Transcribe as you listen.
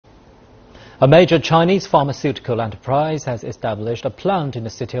A major Chinese pharmaceutical enterprise has established a plant in the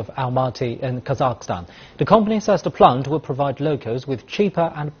city of Almaty in Kazakhstan. The company says the plant will provide locals with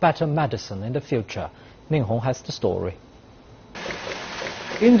cheaper and better medicine in the future. Ning Hong has the story.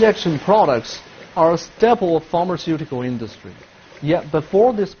 Injection products are a staple of pharmaceutical industry. Yet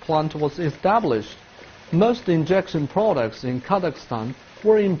before this plant was established, most injection products in Kazakhstan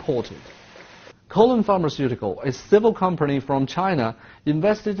were imported. Colon Pharmaceutical, a civil company from China,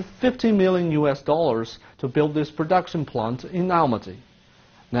 invested $50 million to build this production plant in Almaty.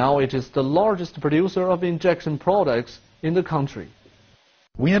 Now it is the largest producer of injection products in the country.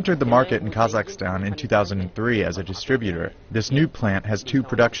 We entered the market in Kazakhstan in 2003 as a distributor. This new plant has two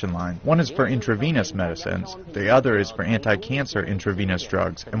production lines. One is for intravenous medicines, the other is for anti-cancer intravenous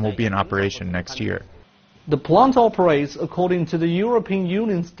drugs, and will be in operation next year. The plant operates according to the European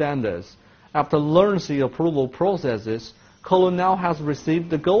Union standards. After lengthy approval processes, Colon now has received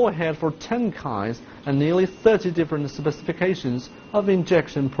the go-ahead for 10 kinds and nearly 30 different specifications of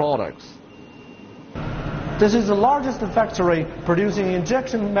injection products. This is the largest factory producing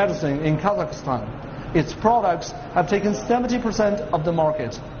injection medicine in Kazakhstan. Its products have taken 70% of the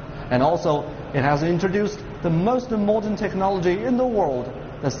market. And also, it has introduced the most modern technology in the world.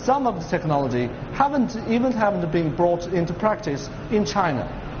 Some of the technology haven't been brought into practice in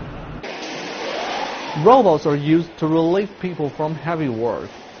China. Robots are used to relieve people from heavy work,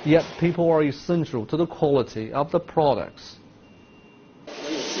 yet people are essential to the quality of the products.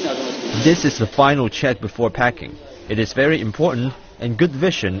 This is the final check before packing. It is very important, and good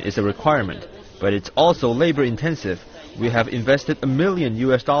vision is a requirement, but it's also labor intensive. We have invested $1 million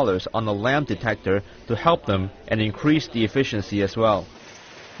on a lamp detector to help them and increase the efficiency as well.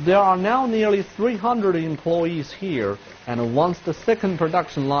 There are now nearly 300 employees here, and once the second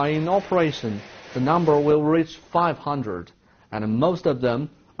production line in operation, the number will reach 500, and most of them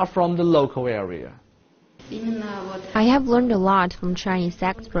are from the local area. I have learned a lot from Chinese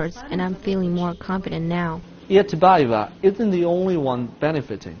experts, and I'm feeling more confident now. Yet Tibaiva isn't the only one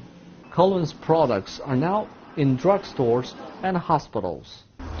benefiting. Colon's products are now in drugstores and hospitals.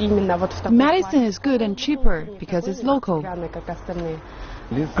 Medicine is good and cheaper because it's local.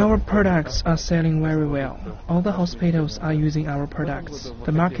 Our products are selling very well. All the hospitals are using our products.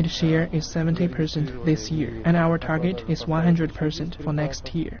 The market share is 70% this year, and our target is 100% for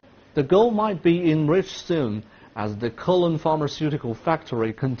next year. The goal might be enriched soon as the Colon Pharmaceutical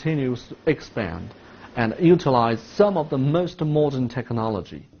Factory continues to expand and utilize some of the most modern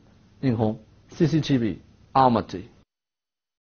technology. Ning Hong, CCTV, Almaty.